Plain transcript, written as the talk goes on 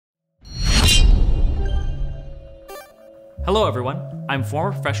Hello everyone, I'm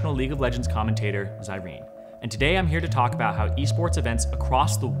former professional League of Legends commentator Zyrene, and today I'm here to talk about how esports events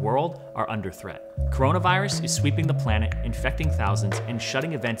across the world are under threat. Coronavirus is sweeping the planet, infecting thousands, and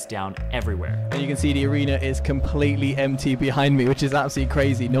shutting events down everywhere. And you can see the arena is completely empty behind me, which is absolutely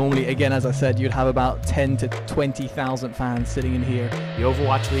crazy. Normally, again, as I said, you'd have about 10 to 20,000 fans sitting in here. The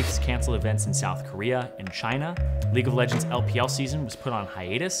Overwatch League has canceled events in South Korea and China. League of Legends LPL season was put on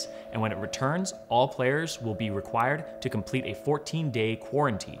hiatus, and when it returns, all players will be required to complete a 14-day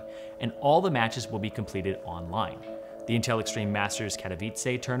quarantine, and all the matches will be completed online. The Intel Extreme Masters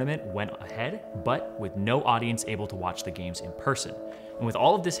Katowice tournament went ahead, but with no audience able to watch the games in person. And with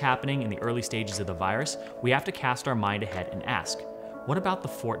all of this happening in the early stages of the virus, we have to cast our mind ahead and ask, what about the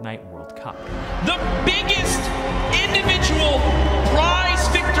Fortnite World Cup? The biggest individual prize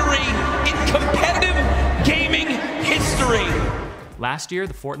victory in competitive gaming history. Last year,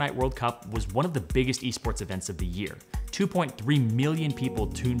 the Fortnite World Cup was one of the biggest esports events of the year. 2.3 million people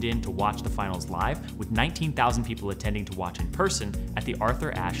tuned in to watch the finals live, with 19,000 people attending to watch in person at the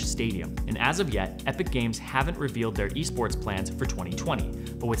Arthur Ashe Stadium. And as of yet, Epic Games haven't revealed their esports plans for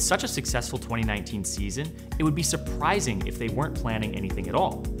 2020. But with such a successful 2019 season, it would be surprising if they weren't planning anything at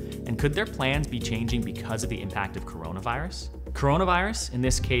all. And could their plans be changing because of the impact of coronavirus? Coronavirus, in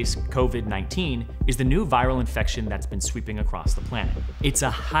this case COVID-19, is the new viral infection that's been sweeping across the planet. It's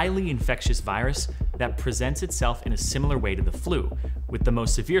a highly infectious virus that presents itself in a similar way to the flu, with the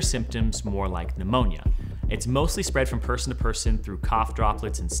most severe symptoms more like pneumonia. It's mostly spread from person to person through cough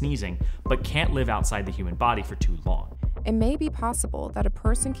droplets and sneezing, but can't live outside the human body for too long. It may be possible that a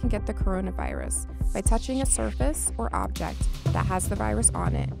person can get the coronavirus by touching a surface or object that has the virus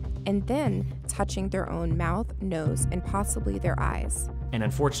on it, and then touching their own mouth, nose, and possibly their eyes. And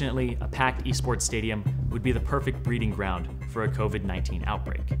unfortunately, a packed esports stadium would be the perfect breeding ground for a COVID-19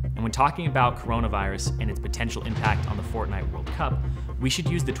 outbreak. And when talking about coronavirus and its potential impact on the Fortnite World Cup, we should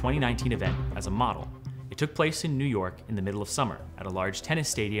use the 2019 event as a model. It took place in New York in the middle of summer at a large tennis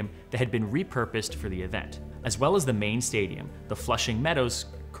stadium that had been repurposed for the event. As well as the main stadium, the Flushing Meadows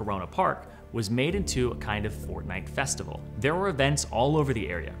Corona Park was made into a kind of Fortnite festival. There were events all over the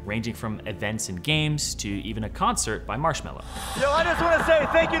area, ranging from events and games to even a concert by Marshmello. Yo, I just want to say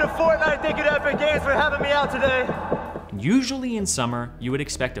thank you to Fortnite, thank you to Epic Games for having me out today. Usually in summer, you would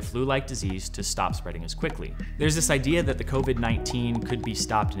expect a flu-like disease to stop spreading as quickly. There's this idea that the COVID-19 could be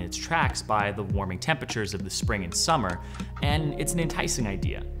stopped in its tracks by the warming temperatures of the spring and summer, and it's an enticing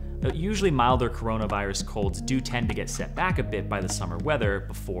idea. Usually milder coronavirus colds do tend to get set back a bit by the summer weather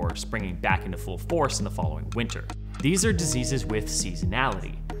before springing back into full force in the following winter. These are diseases with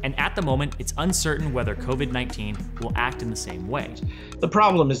seasonality, and at the moment, it's uncertain whether COVID-19 will act in the same way. The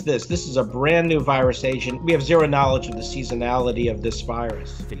problem is this is a brand new virus agent. We have zero knowledge of the seasonality of this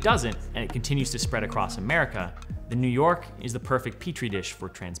virus. If it doesn't, and it continues to spread across America, then New York is the perfect petri dish for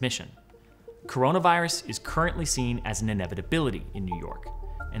transmission. Coronavirus is currently seen as an inevitability in New York,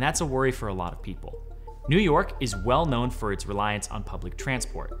 and that's a worry for a lot of people. New York is well known for its reliance on public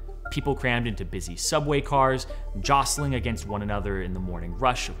transport. People crammed into busy subway cars, jostling against one another in the morning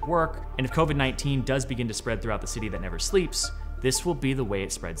rush of work. And if COVID-19 does begin to spread throughout the city that never sleeps, this will be the way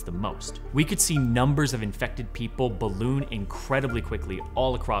it spreads the most. We could see numbers of infected people balloon incredibly quickly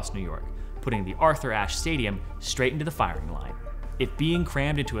all across New York, putting the Arthur Ashe Stadium straight into the firing line. If being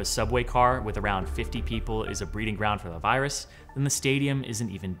crammed into a subway car with around 50 people is a breeding ground for the virus, then the stadium is an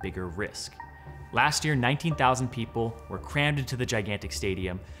even bigger risk. Last year, 19,000 people were crammed into the gigantic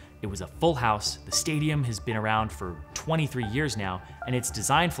stadium. It was a full house. The stadium has been around for 23 years now, and its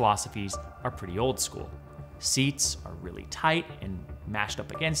design philosophies are pretty old school. Seats are really tight and mashed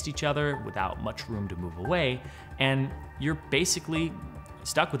up against each other without much room to move away, and you're basically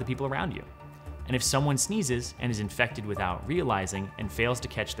stuck with the people around you. And if someone sneezes and is infected without realizing and fails to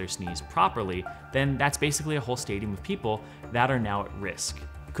catch their sneeze properly, then that's basically a whole stadium of people that are now at risk.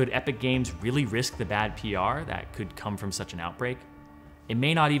 Could Epic Games really risk the bad PR that could come from such an outbreak? It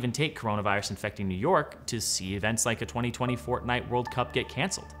may not even take coronavirus infecting New York to see events like a 2020 Fortnite World Cup get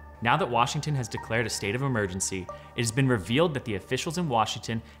canceled. Now that Washington has declared a state of emergency, it has been revealed that the officials in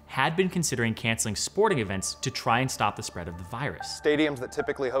Washington had been considering canceling sporting events to try and stop the spread of the virus. Stadiums that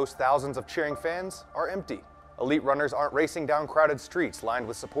typically host thousands of cheering fans are empty. Elite runners aren't racing down crowded streets lined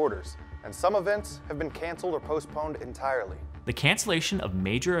with supporters, and some events have been canceled or postponed entirely. The cancellation of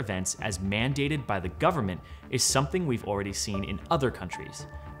major events as mandated by the government is something we've already seen in other countries.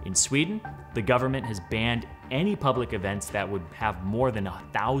 In Sweden, the government has banned any public events that would have more than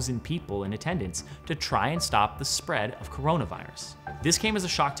 1,000 people in attendance to try and stop the spread of coronavirus. This came as a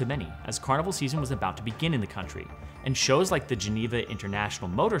shock to many, as carnival season was about to begin in the country, and shows like the Geneva International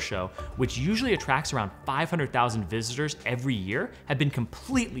Motor Show, which usually attracts around 500,000 visitors every year, had been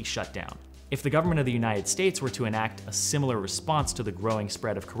completely shut down. If the government of the United States were to enact a similar response to the growing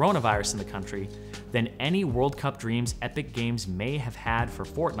spread of coronavirus in the country, then any World Cup dreams Epic Games may have had for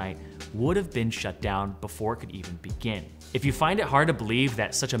Fortnite would have been shut down before it could even begin. If you find it hard to believe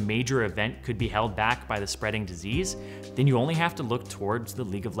that such a major event could be held back by the spreading disease, then you only have to look towards the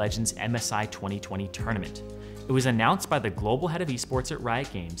League of Legends MSI 2020 tournament. It was announced by the global head of esports at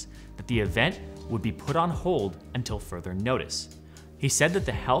Riot Games that the event would be put on hold until further notice. He said that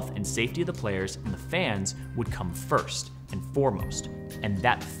the health and safety of the players and the fans would come first and foremost, and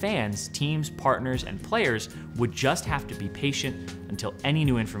that fans, teams, partners, and players would just have to be patient until any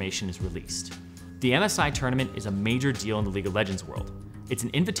new information is released. The MSI tournament is a major deal in the League of Legends world. It's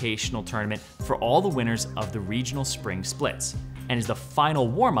an invitational tournament for all the winners of the regional spring splits, and is the final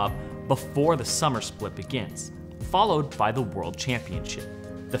warm-up before the summer split begins, followed by the World Championship.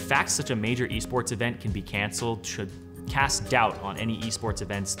 The fact such a major esports event can be canceled should cast doubt on any esports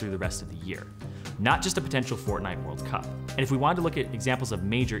events through the rest of the year, not just a potential Fortnite World Cup. And if we wanted to look at examples of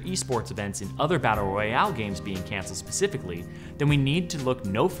major esports events in other Battle Royale games being canceled specifically, then we need to look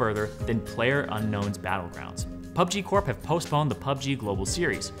no further than PlayerUnknown's Battlegrounds. PUBG Corp have postponed the PUBG Global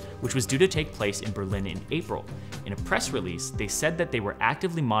Series, which was due to take place in Berlin in April. In a press release, they said that they were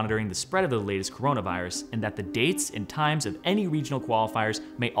actively monitoring the spread of the latest coronavirus and that the dates and times of any regional qualifiers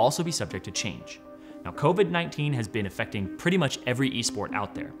may also be subject to change. Now, COVID-19 has been affecting pretty much every esport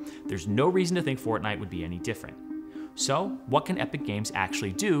out there. There's no reason to think Fortnite would be any different. So, what can Epic Games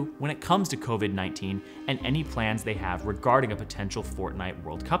actually do when it comes to COVID-19 and any plans they have regarding a potential Fortnite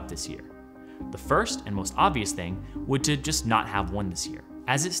World Cup this year? The first and most obvious thing would to just not have one this year.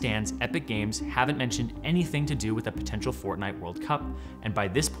 As it stands, Epic Games haven't mentioned anything to do with a potential Fortnite World Cup, and by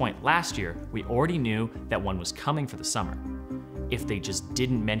this point last year, we already knew that one was coming for the summer. If they just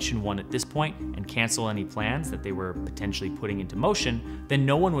didn't mention one at this point and cancel any plans that they were potentially putting into motion, then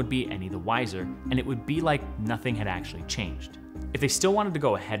no one would be any the wiser, and it would be like nothing had actually changed. If they still wanted to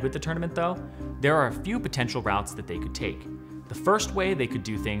go ahead with the tournament though, there are a few potential routes that they could take. The first way they could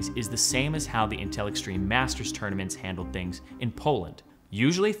do things is the same as how the Intel Extreme Masters tournaments handled things in Poland.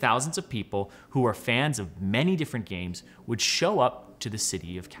 Usually thousands of people who are fans of many different games would show up to the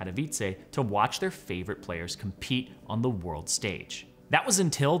city of Katowice to watch their favorite players compete on the world stage. That was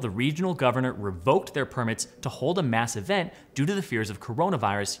until the regional governor revoked their permits to hold a mass event due to the fears of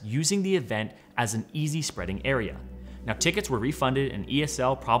coronavirus, using the event as an easy spreading area. Now, tickets were refunded and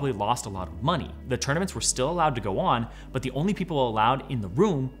ESL probably lost a lot of money. The tournaments were still allowed to go on, but the only people allowed in the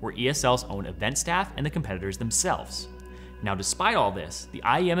room were ESL's own event staff and the competitors themselves. Now, despite all this, the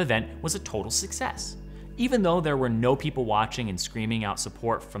IEM event was a total success. Even though there were no people watching and screaming out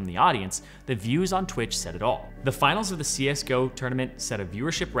support from the audience, the views on Twitch said it all. The finals of the CSGO tournament set a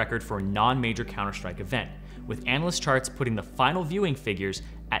viewership record for a non-major Counter-Strike event, with analyst charts putting the final viewing figures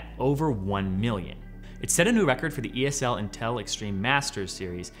at over 1 million. It set a new record for the ESL Intel Extreme Masters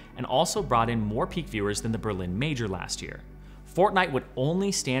series and also brought in more peak viewers than the Berlin Major last year. Fortnite would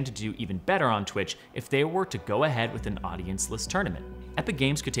only stand to do even better on Twitch if they were to go ahead with an audience-less tournament. Epic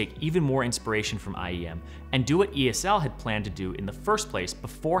Games could take even more inspiration from IEM and do what ESL had planned to do in the first place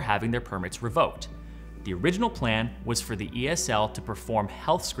before having their permits revoked. The original plan was for the ESL to perform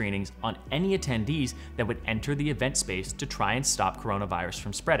health screenings on any attendees that would enter the event space to try and stop coronavirus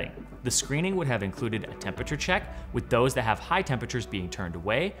from spreading. The screening would have included a temperature check, with those that have high temperatures being turned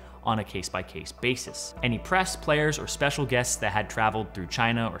away on a case-by-case basis. Any press, players, or special guests that had traveled through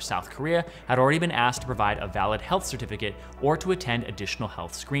China or South Korea had already been asked to provide a valid health certificate or to attend additional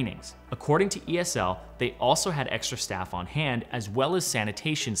health screenings. According to ESL, they also had extra staff on hand as well as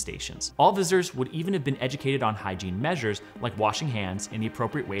sanitation stations. All visitors would even have been educated on hygiene measures like washing hands and the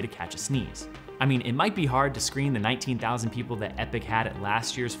appropriate way to catch a sneeze. I mean, it might be hard to screen the 19,000 people that Epic had at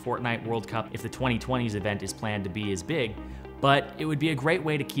last year's Fortnite World Cup if the 2020's event is planned to be as big, but it would be a great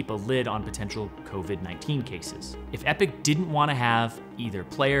way to keep a lid on potential COVID-19 cases. If Epic didn't want to have either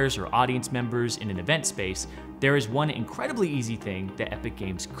players or audience members in an event space, there is one incredibly easy thing that Epic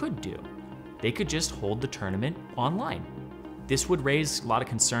Games could do. They could just hold the tournament online. This would raise a lot of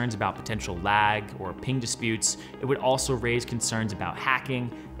concerns about potential lag or ping disputes. It would also raise concerns about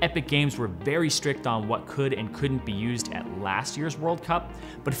hacking. Epic Games were very strict on what could and couldn't be used at last year's World Cup,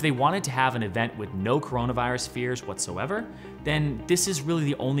 but if they wanted to have an event with no coronavirus fears whatsoever, then this is really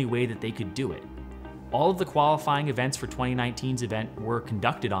the only way that they could do it. All of the qualifying events for 2019's event were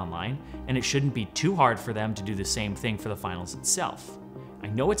conducted online, and it shouldn't be too hard for them to do the same thing for the finals itself. I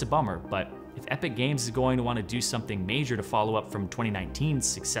know it's a bummer, but if Epic Games is going to want to do something major to follow up from 2019's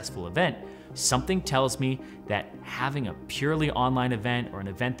successful event, something tells me that having a purely online event or an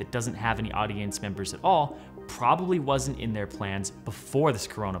event that doesn't have any audience members at all probably wasn't in their plans before this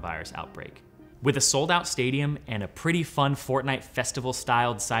coronavirus outbreak. With a sold-out stadium and a pretty fun Fortnite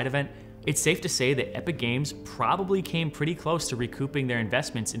festival-styled side event, it's safe to say that Epic Games probably came pretty close to recouping their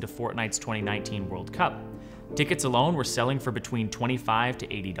investments into Fortnite's 2019 World Cup. Tickets alone were selling for between $25 to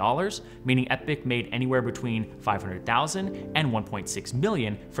 $80, meaning Epic made anywhere between $500,000 and $1.6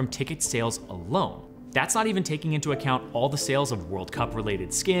 million from ticket sales alone. That's not even taking into account all the sales of World Cup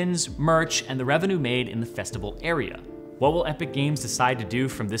related skins, merch, and the revenue made in the festival area. What will Epic Games decide to do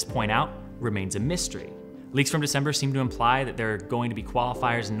from this point out remains a mystery. Leaks from December seem to imply that there are going to be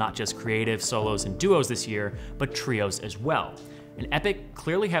qualifiers in not just creative, solos, and duos this year, but trios as well. And Epic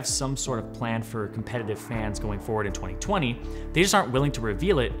clearly have some sort of plan for competitive fans going forward in 2020, they just aren't willing to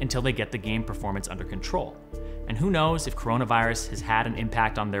reveal it until they get the game performance under control. And who knows if coronavirus has had an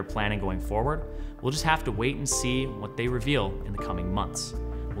impact on their planning going forward? We'll just have to wait and see what they reveal in the coming months.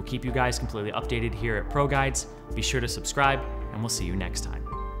 We'll keep you guys completely updated here at ProGuides. Be sure to subscribe, and we'll see you next time.